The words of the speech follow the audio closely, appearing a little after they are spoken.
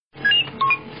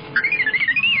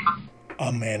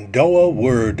A Mandoa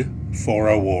word for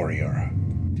a warrior.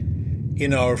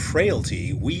 In our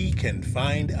frailty, we can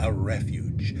find a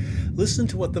refuge. Listen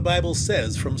to what the Bible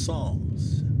says from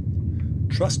Psalms.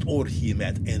 Trust him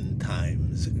at end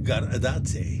times, gar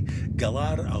adate,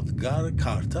 galar out gar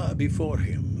karta before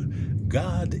him.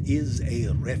 God is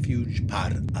a refuge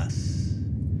par us.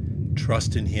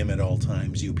 Trust in him at all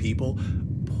times, you people.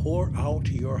 Pour out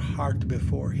your heart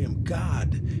before him.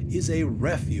 God is a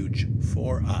refuge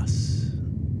for us.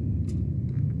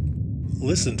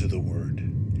 Listen to the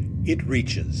word. It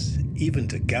reaches even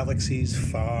to galaxies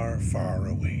far, far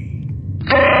away.